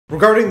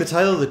Regarding the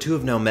title, the two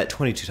have now met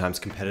 22 times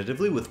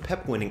competitively, with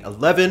Pep winning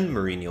 11,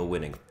 Mourinho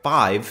winning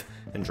 5,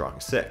 and drawing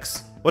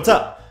 6. What's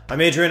up?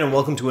 I'm Adrian, and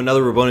welcome to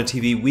another Rabona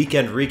TV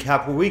weekend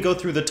recap where we go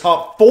through the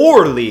top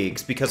 4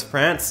 leagues, because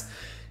France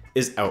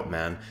is out,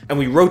 man. And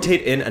we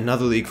rotate in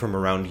another league from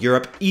around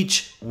Europe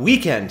each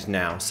weekend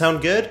now.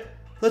 Sound good?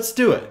 Let's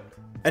do it.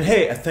 And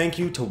hey, a thank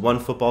you to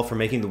OneFootball for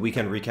making the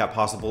weekend recap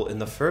possible in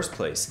the first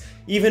place.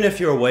 Even if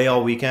you're away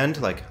all weekend,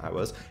 like I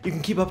was, you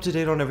can keep up to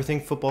date on everything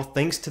football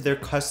thanks to their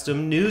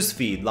custom news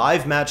feed,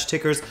 live match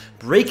tickers,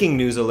 breaking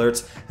news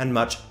alerts, and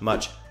much,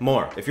 much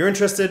more. If you're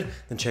interested,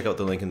 then check out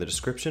the link in the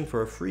description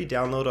for a free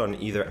download on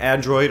either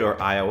Android or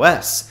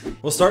iOS.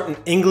 We'll start in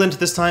England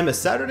this time,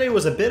 as Saturday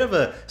was a bit of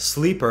a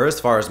sleeper as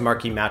far as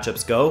marquee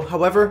matchups go.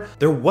 However,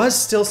 there was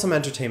still some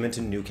entertainment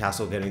in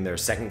Newcastle getting their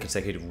second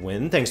consecutive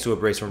win thanks to a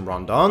brace from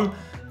Rondon.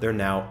 They're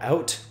now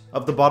out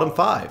of the bottom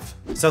 5.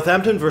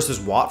 Southampton versus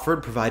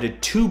Watford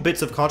provided 2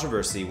 bits of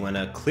controversy when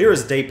a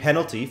clear-as-day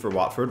penalty for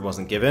Watford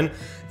wasn't given.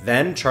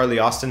 Then Charlie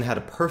Austin had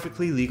a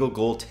perfectly legal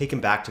goal taken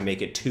back to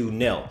make it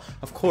 2-0.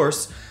 Of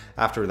course,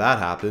 after that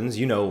happens,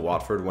 you know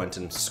Watford went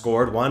and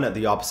scored one at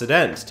the opposite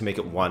end to make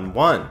it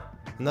 1-1.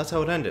 And that's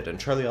how it ended, and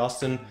Charlie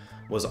Austin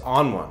was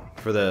on one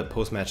for the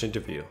post-match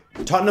interview.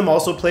 Tottenham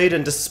also played,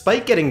 and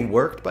despite getting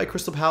worked by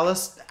Crystal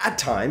Palace, at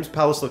times,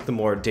 Palace looked the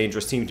more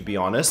dangerous team, to be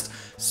honest.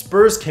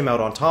 Spurs came out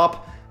on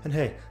top, and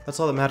hey, that's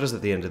all that matters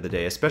at the end of the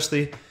day,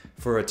 especially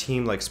for a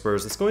team like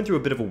Spurs that's going through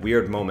a bit of a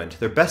weird moment.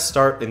 Their best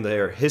start in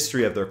their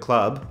history of their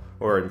club,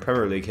 or in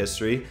Premier League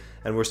history,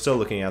 and we're still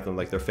looking at them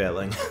like they're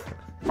failing.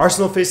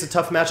 Arsenal faced a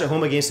tough match at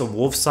home against a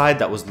Wolves side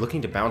that was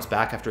looking to bounce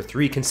back after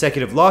 3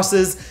 consecutive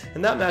losses,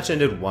 and that match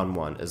ended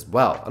 1-1 as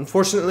well.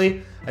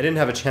 Unfortunately, I didn't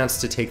have a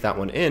chance to take that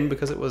one in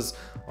because it was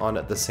on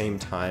at the same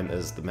time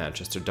as the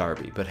Manchester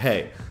derby. But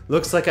hey,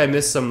 looks like I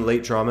missed some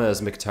late drama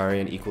as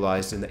Mkhitaryan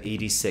equalized in the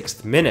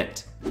 86th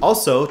minute.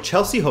 Also,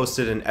 Chelsea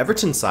hosted an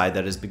Everton side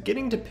that is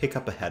beginning to pick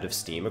up a head of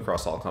steam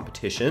across all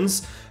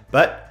competitions,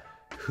 but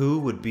who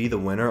would be the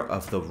winner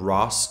of the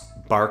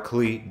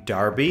Ross-Barkley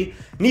derby?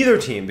 Neither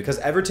team, because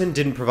Everton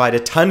didn't provide a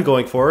ton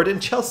going forward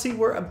and Chelsea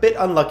were a bit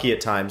unlucky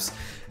at times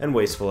and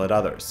wasteful at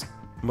others.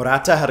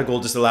 Morata had a goal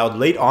disallowed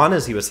late on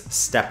as he was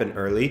stepping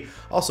early.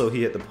 Also,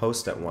 he hit the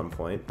post at one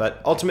point,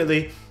 but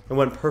ultimately it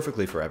went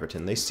perfectly for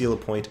Everton. They steal a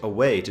point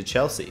away to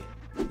Chelsea.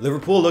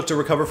 Liverpool looked to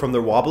recover from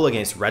their wobble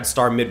against Red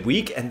Star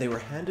midweek, and they were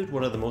handed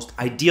one of the most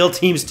ideal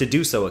teams to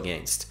do so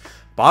against.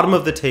 Bottom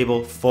of the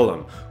table,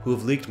 Fulham, who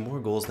have leaked more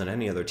goals than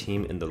any other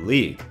team in the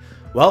league.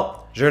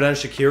 Well, Xherdan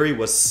Shaqiri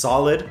was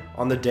solid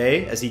on the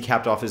day as he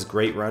capped off his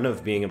great run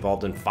of being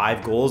involved in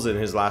 5 goals in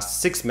his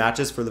last 6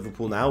 matches for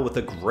Liverpool now, with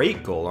a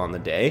great goal on the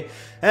day.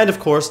 And of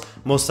course,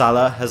 Mo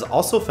Salah has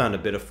also found a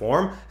bit of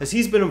form as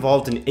he's been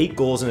involved in 8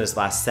 goals in his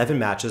last 7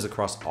 matches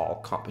across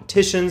all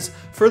competitions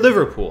for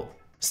Liverpool.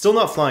 Still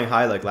not flying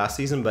high like last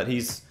season, but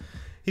he's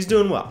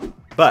doing well.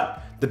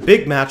 But the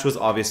big match was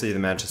obviously the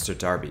Manchester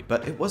derby,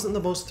 but it wasn't the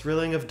most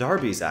thrilling of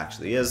derbies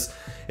actually, as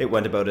it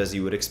went about as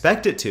you would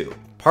expect it to.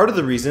 Part of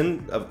the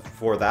reason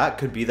for that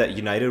could be that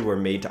United were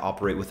made to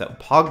operate without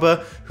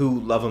Pogba,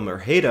 who, love him or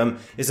hate him,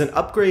 is an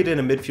upgrade in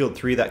a midfield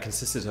 3 that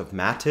consisted of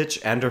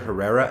Matic, Ander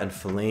Herrera, and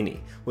Fellaini,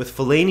 with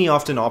Fellaini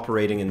often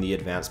operating in the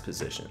advanced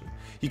position.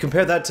 You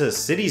compare that to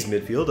City's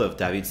midfield of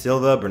David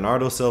Silva,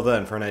 Bernardo Silva,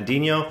 and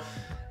Fernandinho,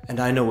 and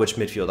I know which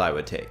midfield I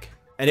would take.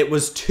 And it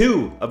was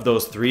 2 of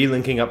those 3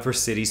 linking up for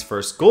City's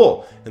first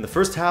goal. In the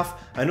first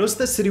half, I noticed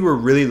that City were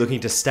really looking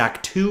to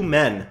stack 2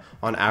 men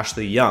on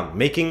Ashley Young,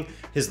 making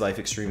his life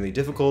extremely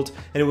difficult,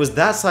 and it was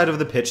that side of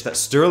the pitch that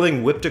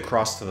Sterling whipped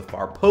across to the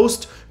far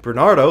post.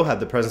 Bernardo had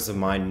the presence of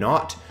mind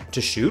not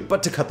to shoot,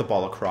 but to cut the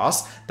ball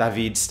across.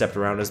 David stepped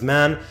around his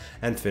man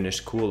and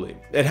finished coolly.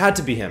 It had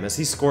to be him, as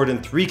he scored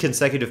in 3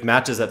 consecutive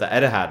matches at the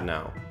Etihad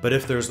now. But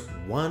if there's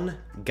one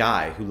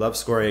guy who loves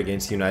scoring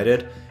against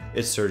United,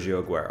 it's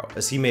Sergio Aguero,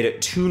 as he made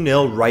it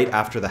 2-0 right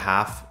after the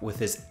half with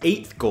his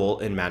 8th goal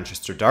in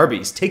Manchester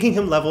derbies, taking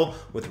him level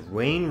with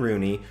Wayne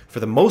Rooney for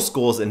the most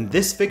goals in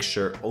this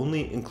fixture,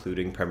 only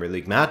including Premier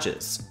League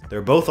matches.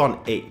 They're both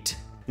on 8.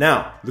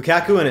 Now,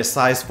 Lukaku and his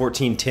size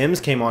 14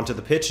 Tims came onto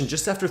the pitch, and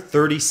just after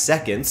 30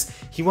 seconds,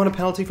 he won a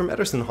penalty from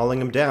Ederson,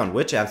 hauling him down,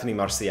 which Anthony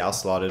Martial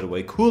slotted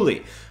away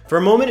coolly. For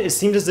a moment, it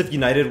seemed as if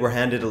United were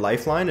handed a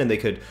lifeline and they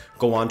could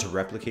go on to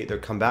replicate their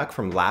comeback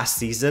from last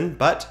season,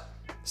 but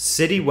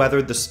City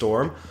weathered the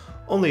storm,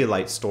 only a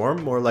light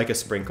storm, more like a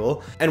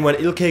sprinkle, and when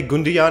Ilkay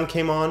Gundogan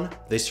came on,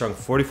 they strung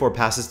 44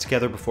 passes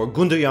together before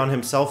Gundogan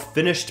himself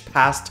finished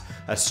past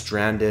a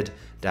stranded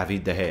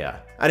David De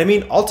Gea. And I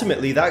mean,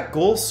 ultimately, that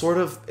goal sort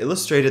of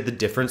illustrated the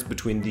difference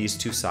between these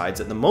two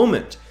sides at the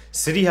moment.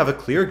 City have a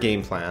clear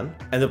game plan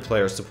and the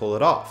players to pull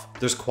it off.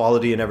 There's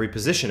quality in every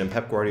position, and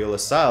Pep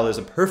Guardiola's style is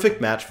a perfect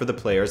match for the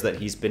players that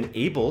he's been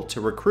able to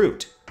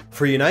recruit.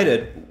 For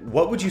United,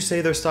 what would you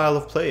say their style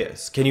of play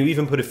is? Can you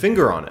even put a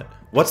finger on it?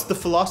 What's the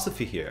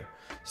philosophy here?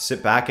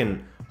 Sit back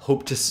and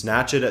hope to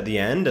snatch it at the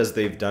end, as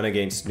they've done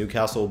against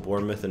Newcastle,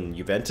 Bournemouth, and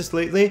Juventus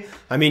lately?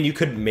 I mean, you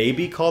could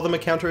maybe call them a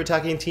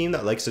counter-attacking team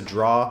that likes to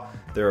draw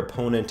their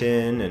opponent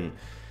in and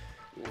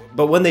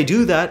But when they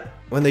do that,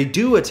 when they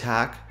do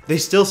attack, they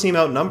still seem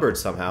outnumbered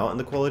somehow, and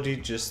the quality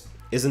just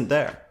isn't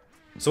there.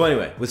 So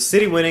anyway, with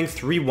City winning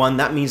 3-1,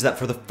 that means that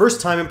for the first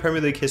time in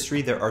Premier League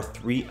history, there are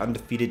 3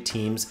 undefeated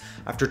teams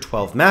after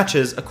 12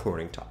 matches,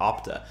 according to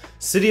Opta.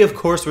 City, of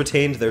course,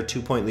 retained their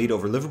 2-point lead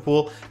over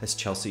Liverpool, as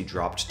Chelsea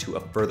dropped to a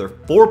further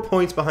 4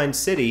 points behind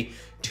City,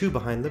 2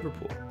 behind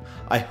Liverpool.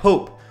 I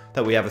hope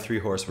that we have a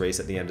 3-horse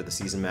race at the end of the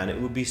season, man.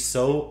 It would be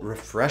so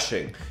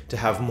refreshing to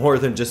have more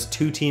than just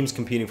 2 teams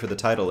competing for the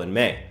title in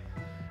May.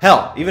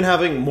 Hell, even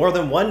having more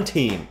than 1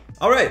 team.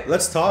 All right,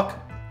 let's talk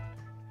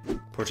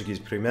Portuguese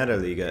Primeira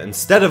Liga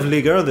instead of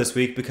Liga this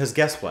week, because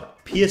guess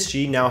what?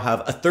 PSG now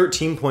have a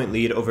 13-point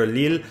lead over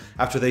Lille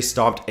after they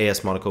stopped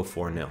AS Monaco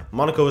 4-0.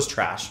 Monaco is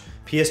trash.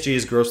 PSG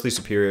is grossly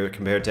superior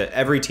compared to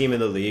every team in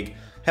the league.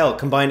 Hell,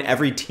 combine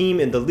every team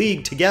in the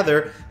league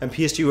together and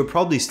PSG would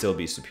probably still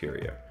be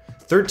superior.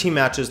 13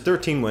 matches,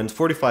 13 wins,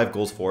 45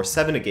 goals for,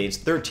 7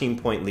 against,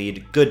 13-point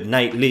lead. Good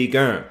night, Ligue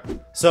 1.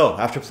 So,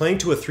 after playing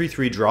to a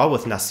 3-3 draw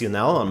with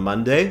Nacional on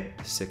Monday,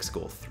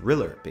 6-goal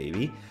thriller,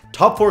 baby.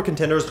 Top 4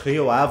 contenders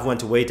Rio Ave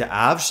went away to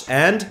Aves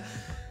and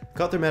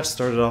got their match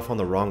started off on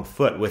the wrong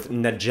foot, with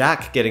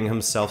Najak getting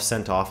himself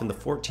sent off in the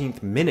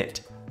 14th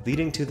minute,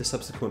 leading to the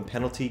subsequent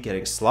penalty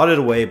getting slotted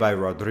away by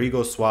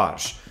Rodrigo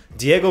Soares.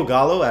 Diego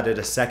Gallo added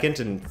a second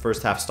and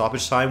first half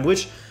stoppage time,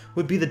 which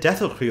would be the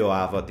death of Rio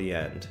Ave at the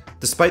end.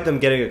 Despite them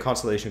getting a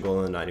consolation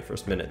goal in the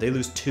 91st minute, they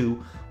lose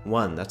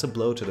 2-1. That's a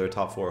blow to their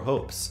top 4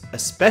 hopes,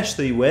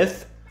 especially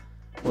with,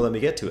 well, let me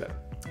get to it.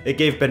 It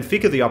gave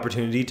Benfica the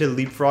opportunity to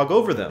leapfrog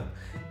over them.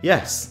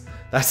 Yes,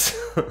 that's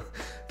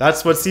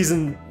what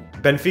season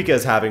Benfica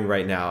is having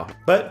right now.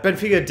 But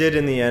Benfica did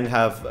in the end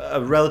have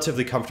a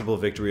relatively comfortable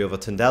victory over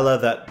Tondela.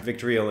 That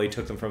victory only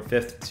took them from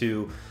 5th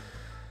to,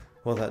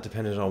 well, that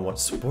depended on what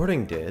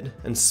Sporting did,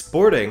 and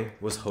Sporting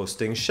was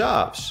hosting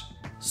Chaves.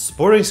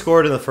 Sporting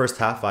scored in the first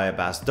half via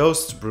Bas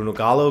Dost. Bruno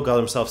Gallo got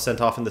himself sent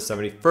off in the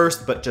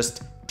 71st, but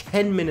just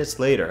 10 minutes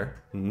later,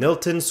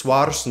 Nilton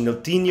Soares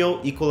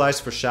Niltinho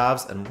equalized for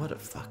Chaves, and what a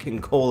fucking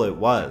goal it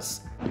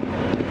was.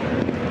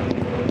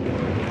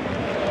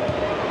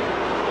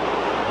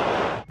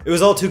 It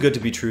was all too good to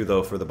be true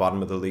though for the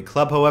bottom of the league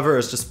club, however,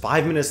 as just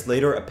 5 minutes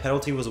later a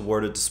penalty was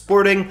awarded to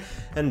Sporting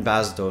and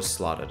Bas Dost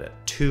slotted it.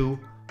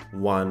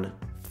 2-1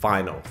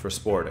 final for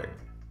Sporting.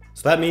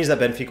 So that means that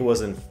Benfica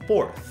was in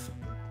 4th.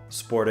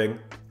 Sporting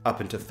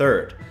up into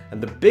 3rd.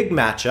 And the big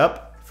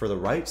matchup for the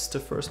rights to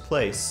first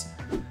place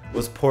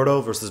was Porto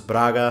versus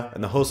Braga,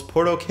 and the host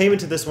Porto came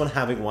into this one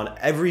having won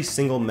every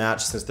single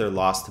match since their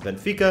loss to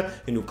Benfica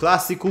in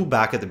Klassiker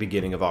back at the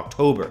beginning of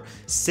October.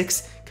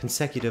 6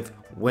 consecutive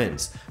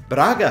wins.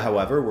 Braga,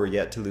 however, were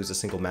yet to lose a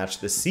single match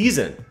this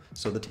season,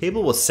 so the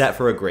table was set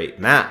for a great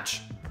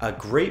match. A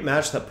great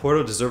match that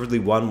Porto deservedly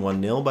won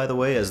 1-0, by the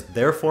way, as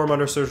their form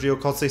under Sergio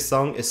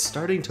Conceição is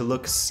starting to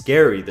look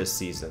scary this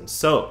season.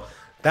 So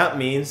that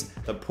means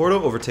that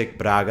Porto overtake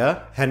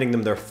Braga, handing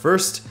them their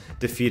first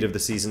defeat of the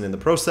season in the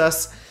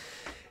process.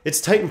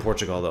 It's tight in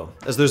Portugal though,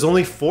 as there's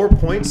only 4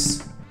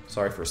 points.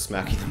 Sorry for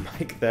smacking the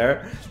mic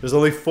there. There's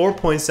only 4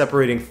 points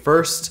separating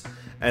 1st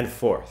and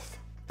 4th.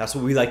 That's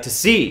what we like to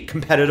see,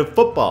 competitive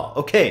football.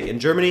 Okay, in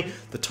Germany,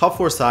 the top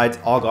 4 sides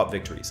all got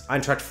victories.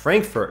 Eintracht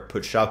Frankfurt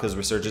put Schalke's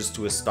resurgence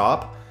to a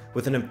stop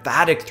with an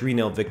emphatic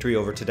 3-0 victory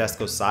over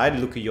Tedesco's side.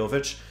 Luka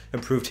Jovic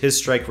improved his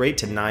strike rate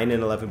to 9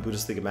 in 11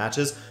 Bundesliga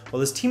matches,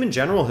 while his team in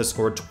general has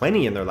scored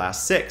 20 in their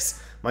last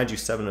 6. Mind you,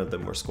 7 of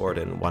them were scored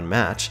in 1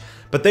 match.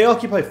 But they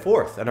occupy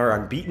 4th and are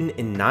unbeaten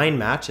in 9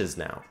 matches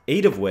now,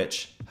 8 of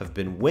which have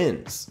been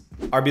wins.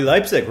 RB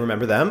Leipzig,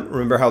 remember them?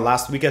 Remember how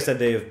last week I said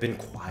they have been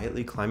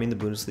quietly climbing the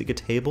Bundesliga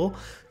table?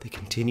 They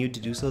continued to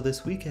do so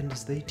this weekend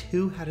as they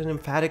too had an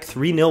emphatic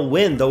 3-0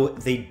 win, though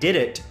they did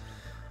it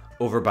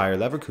over Bayer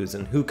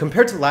Leverkusen, who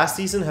compared to last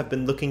season have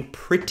been looking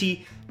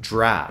pretty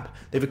drab.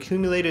 They've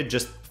accumulated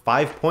just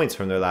 5 points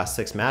from their last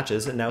 6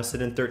 matches and now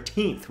sit in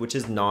 13th, which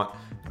is not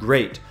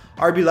great.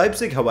 RB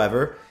Leipzig,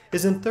 however,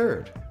 is in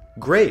 3rd.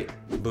 Great.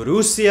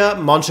 Borussia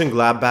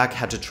Mönchengladbach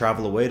had to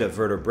travel away to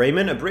Werder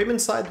Bremen, a Bremen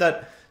side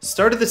that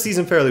started the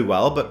season fairly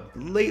well, but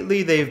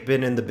lately they've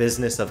been in the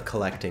business of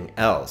collecting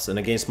L's. And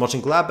against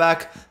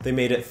Mönchengladbach, they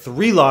made it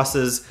 3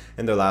 losses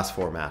in their last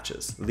 4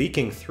 matches,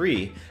 leaking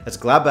 3 as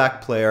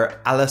Gladbach player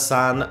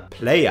Alassane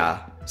Plea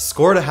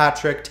scored a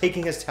hat-trick,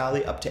 taking his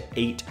tally up to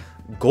 8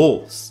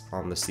 goals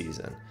on the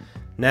season.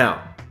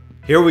 Now,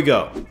 here we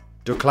go.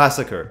 Der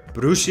Klassiker,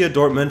 Borussia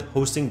Dortmund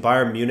hosting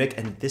Bayern Munich,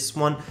 and this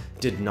one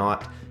did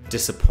not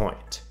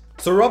disappoint.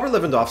 So Robert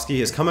Lewandowski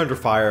has come under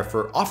fire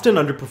for often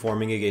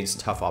underperforming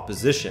against tough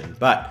opposition,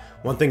 but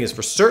one thing is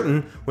for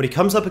certain, when he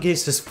comes up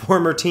against his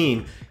former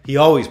team, he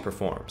always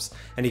performs.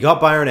 And he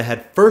got Bayern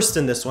ahead first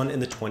in this one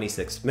in the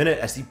 26th minute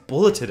as he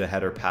bulleted a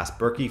header past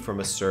Berkey from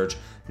a Serge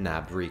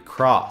Gnabry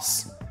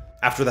cross.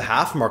 After the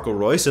half, Marco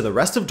Reus and the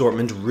rest of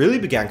Dortmund really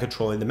began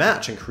controlling the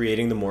match and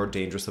creating the more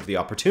dangerous of the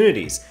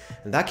opportunities.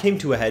 And that came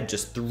to a head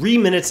just 3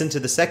 minutes into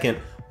the second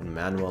when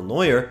Manuel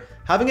Neuer,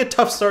 having a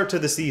tough start to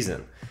the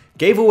season,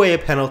 gave away a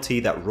penalty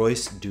that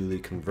Royce duly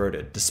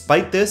converted.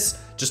 Despite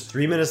this, just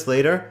 3 minutes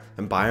later,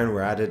 and Bayern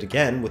were at it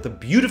again with a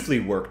beautifully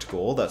worked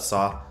goal that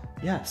saw,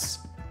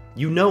 yes,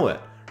 you know it,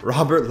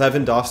 Robert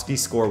Lewandowski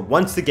score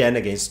once again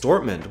against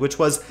Dortmund, which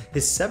was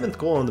his 7th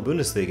goal in the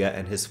Bundesliga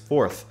and his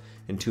 4th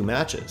in 2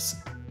 matches.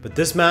 But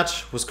this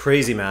match was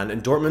crazy, man,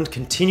 and Dortmund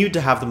continued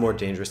to have the more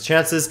dangerous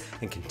chances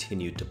and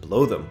continued to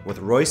blow them, with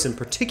Royce in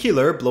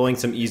particular blowing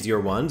some easier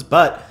ones,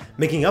 but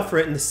making up for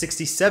it in the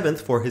 67th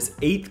for his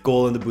 8th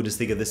goal in the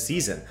Bundesliga this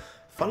season.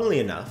 Funnily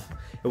enough,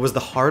 it was the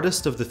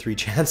hardest of the 3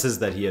 chances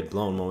that he had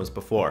blown moments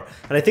before.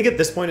 And I think at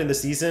this point in the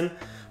season,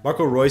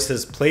 Marco Reus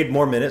has played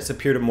more minutes,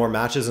 appeared in more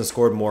matches, and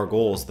scored more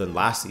goals than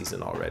last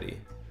season already.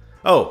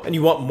 Oh, and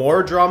you want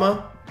more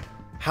drama?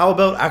 How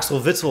about Axel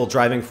Witsel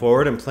driving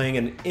forward and playing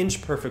an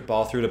inch-perfect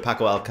ball through to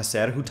Paco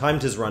Alcacer, who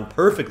timed his run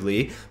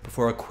perfectly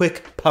before a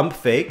quick pump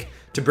fake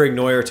to bring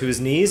Neuer to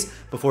his knees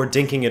before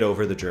dinking it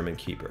over the German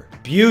keeper.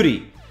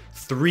 Beauty!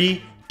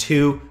 3-2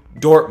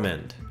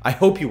 Dortmund. I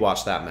hope you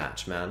watched that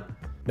match, man.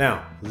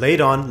 Now, late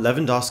on,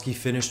 Lewandowski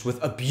finished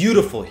with a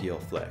beautiful heel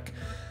flick,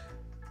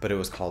 but it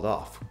was called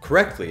off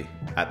correctly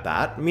at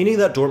that, meaning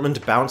that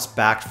Dortmund bounced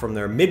back from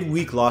their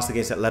midweek loss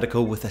against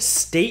Atletico with a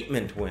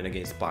statement win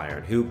against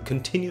Bayern, who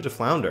continue to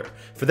flounder.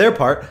 For their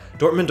part,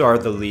 Dortmund are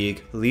the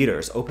league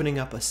leaders, opening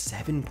up a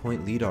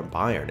 7-point lead on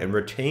Bayern and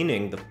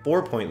retaining the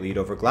 4-point lead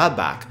over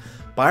Gladbach.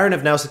 Bayern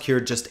have now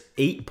secured just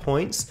 8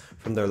 points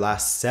from their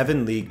last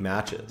 7 league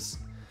matches.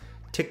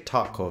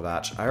 Tick-tock,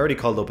 Kovac. I already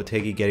called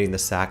Lopetegui getting the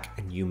sack,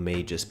 and you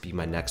may just be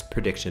my next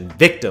prediction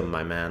victim,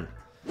 my man.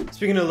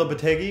 Speaking of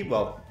Lopetegui,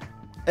 well,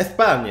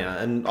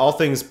 España, and all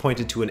things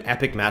pointed to an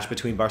epic match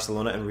between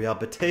Barcelona and Real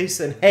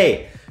Betis, and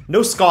hey,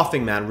 no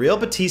scoffing, man. Real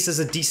Betis is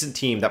a decent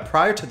team that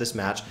prior to this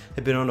match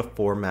had been on a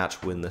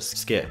 4-match winless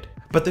skid.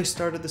 But they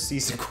started the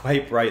season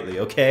quite brightly,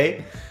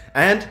 okay?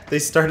 And they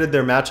started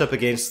their matchup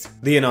against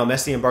Lionel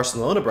Messi and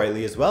Barcelona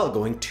brightly as well,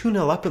 going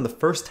 2-0 up in the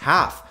first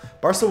half.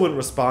 Barca wouldn't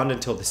respond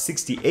until the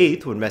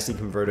 68th when Messi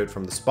converted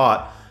from the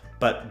spot,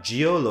 but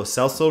Gio Lo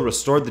Celso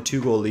restored the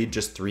 2-goal lead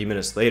just 3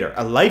 minutes later.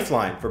 A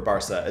lifeline for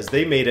Barca as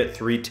they made it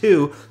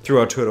 3-2 through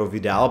Arturo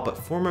Vidal, but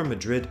former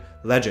Madrid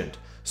legend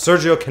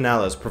Sergio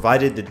Canales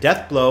provided the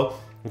death blow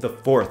with a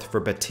 4th for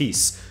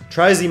Betis.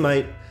 Try as he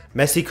might,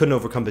 Messi couldn't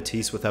overcome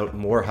Betis without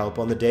more help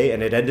on the day,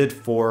 and it ended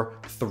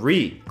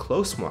 4-3.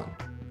 Close one.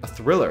 A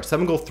thriller,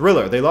 7-goal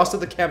thriller. They lost at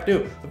the Camp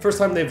Nou, the first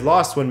time they've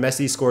lost when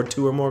Messi scored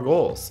 2 or more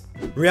goals.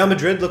 Real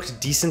Madrid looked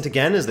decent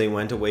again as they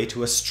went away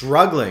to a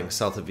struggling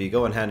Celta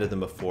Vigo and handed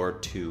them a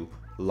 4-2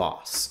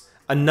 loss.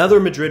 Another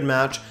Madrid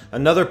match,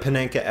 another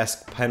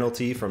Panenka-esque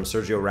penalty from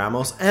Sergio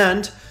Ramos,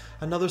 and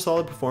another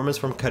solid performance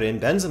from Karim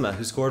Benzema,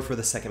 who scored for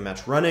the 2nd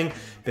match running,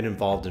 been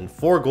involved in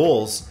 4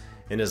 goals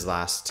in his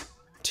last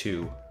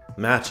 2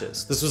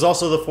 matches. This was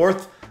also the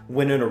 4th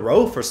win in a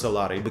row for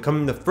Solari,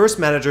 becoming the first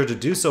manager to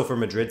do so for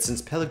Madrid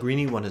since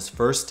Pellegrini won his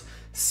first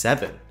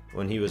 7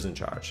 when he was in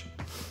charge.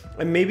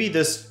 And maybe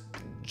this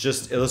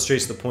just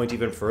illustrates the point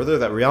even further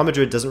that Real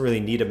Madrid doesn't really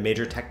need a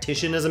major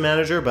tactician as a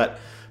manager, but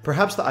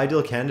perhaps the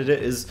ideal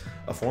candidate is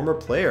a former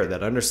player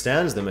that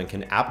understands them and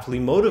can aptly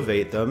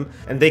motivate them,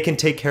 and they can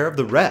take care of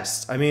the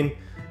rest. I mean,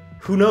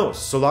 who knows?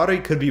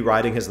 Solari could be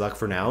riding his luck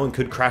for now and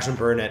could crash and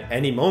burn at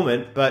any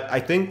moment, but I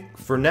think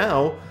for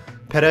now,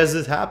 Perez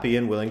is happy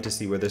and willing to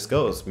see where this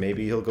goes.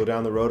 Maybe he'll go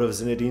down the road of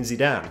Zinedine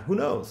Zidane. Who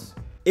knows?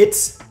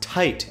 It's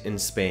tight in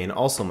Spain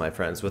also, my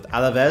friends, with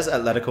Alaves,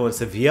 Atletico, and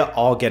Sevilla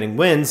all getting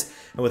wins,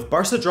 and with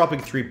Barca dropping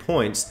 3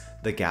 points,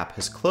 the gap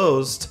has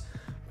closed.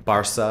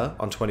 Barca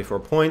on 24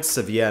 points,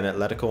 Sevilla and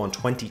Atletico on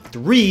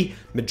 23,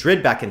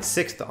 Madrid back in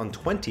 6th on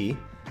 20,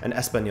 and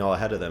Espanyol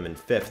ahead of them in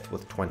 5th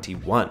with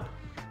 21.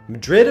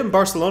 Madrid and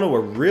Barcelona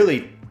were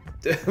really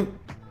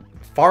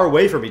far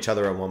away from each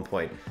other at one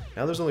point.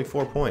 Now there's only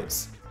 4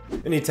 points.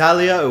 In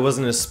Italia, it was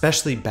an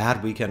especially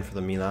bad weekend for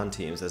the Milan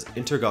teams as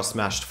Inter got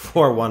smashed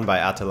 4-1 by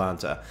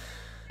Atalanta.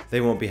 They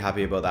won't be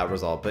happy about that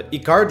result, but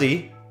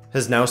Icardi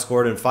has now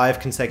scored in 5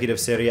 consecutive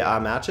Serie A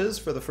matches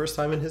for the first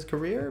time in his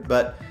career.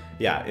 But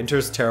yeah,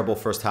 Inter's terrible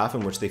first half,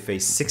 in which they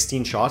faced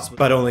 16 shots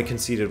but only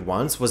conceded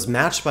once, was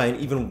matched by an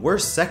even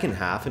worse second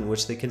half in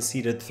which they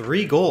conceded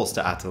 3 goals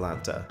to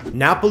Atalanta.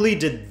 Napoli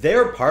did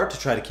their part to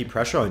try to keep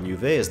pressure on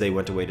Juve as they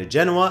went away to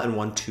Genoa and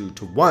won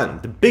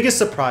 2-1. The biggest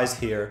surprise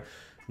here,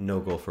 no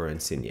goal for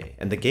Insigne,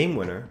 and the game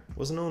winner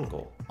was an own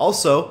goal.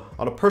 Also,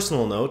 on a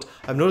personal note,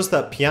 I've noticed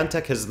that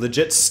Piatek has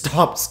legit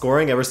stopped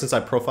scoring ever since I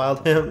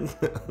profiled him.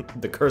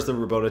 The curse of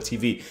Rabona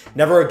TV.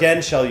 Never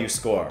again shall you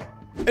score.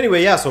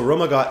 Anyway, yeah, so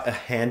Roma got a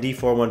handy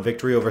 4-1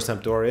 victory over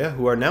Sampdoria,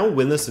 who are now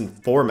winless in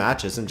 4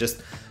 matches and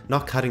just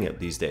not cutting it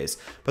these days.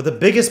 But the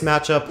biggest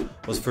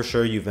matchup was for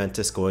sure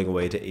Juventus going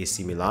away to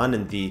AC Milan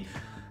in the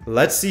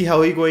let's see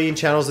how Higuain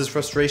channels his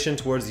frustration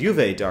towards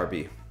Juve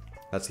derby.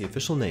 That's the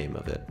official name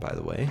of it, by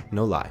the way.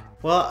 No lie.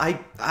 Well,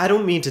 I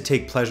don't mean to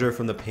take pleasure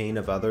from the pain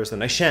of others,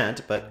 and I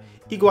shan't, but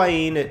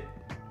Higuain, it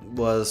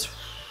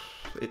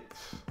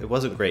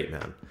wasn't great,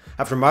 man.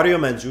 After Mario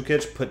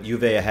Mandzukic put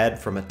Juve ahead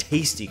from a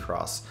tasty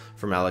cross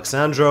from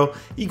Alexandro.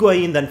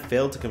 Higuain then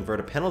failed to convert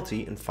a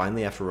penalty, and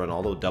finally after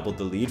Ronaldo doubled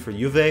the lead for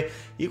Juve,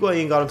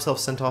 Higuain got himself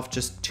sent off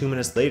just 2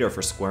 minutes later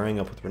for squaring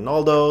up with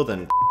Ronaldo,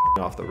 then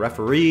off the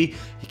referee.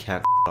 You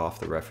can't off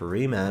the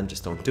referee, man,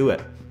 just don't do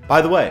it.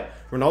 By the way,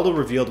 Ronaldo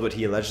revealed what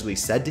he allegedly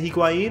said to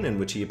Higuain, in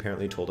which he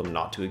apparently told him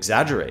not to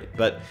exaggerate.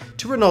 But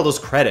to Ronaldo's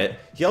credit,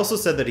 he also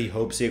said that he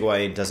hopes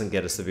Higuain doesn't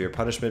get a severe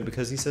punishment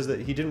because he says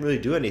that he didn't really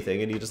do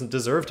anything and he doesn't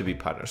deserve to be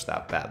punished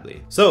that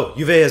badly. So,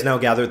 Juve has now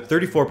gathered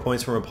 34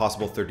 points from a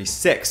possible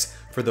 36.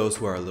 For those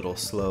who are a little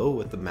slow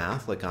with the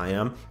math like I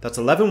am, that's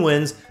 11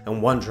 wins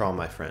and 1 draw,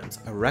 my friends.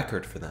 A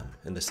record for them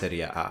in the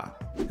Serie A.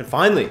 And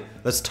finally,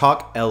 let's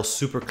talk El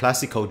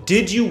Superclásico.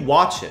 Did you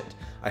watch it?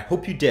 I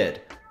hope you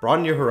did.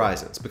 Broaden your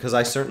horizons, because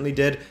I certainly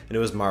did, and it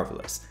was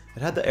marvelous.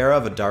 It had the era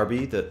of a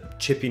derby, the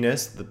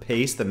chippiness, the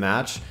pace, the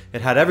match.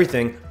 It had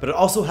everything, but it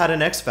also had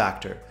an X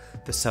factor,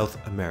 the South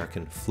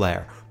American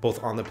flair,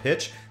 both on the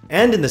pitch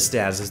and in the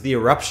stands, as the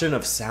eruption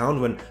of sound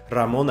when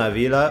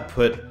Rabona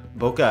put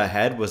Boca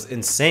ahead was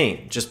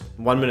insane. Just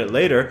 1 minute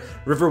later,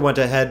 River went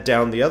ahead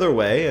down the other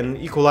way and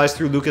equalized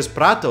through Lucas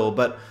Prato,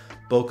 but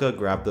Boca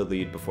grabbed the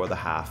lead before the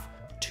half,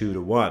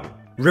 2-1.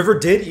 River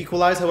did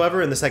equalize,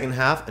 however, in the second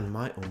half, and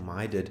my oh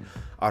my did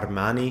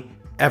Armani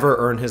ever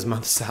earn his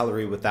month's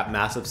salary with that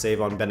massive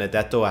save on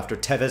Benedetto after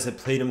Tevez had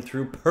played him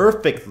through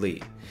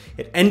perfectly.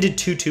 It ended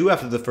 2-2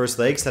 after the first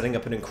leg, setting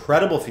up an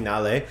incredible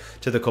finale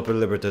to the Copa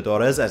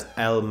Libertadores as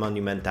El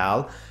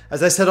Monumental.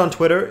 As I said on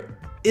Twitter,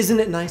 isn't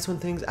it nice when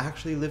things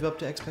actually live up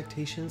to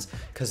expectations?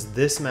 Because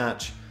this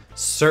match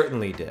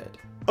certainly did.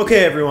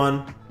 Okay,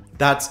 everyone.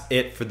 That's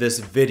it for this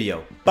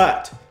video.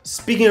 But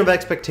speaking of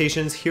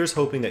expectations, here's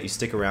hoping that you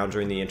stick around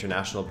during the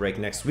international break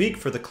next week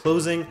for the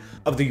closing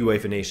of the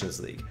UEFA Nations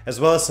League, as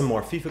well as some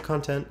more FIFA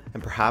content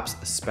and perhaps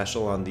a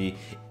special on the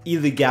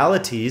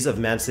illegalities of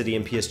Man City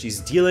and PSG's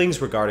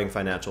dealings regarding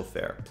financial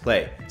fair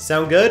play.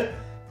 Sound good?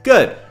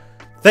 Good.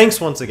 Thanks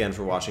once again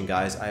for watching,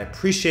 guys. I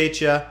appreciate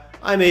ya.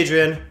 I'm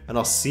Adrian, and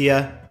I'll see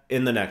ya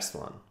in the next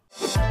one.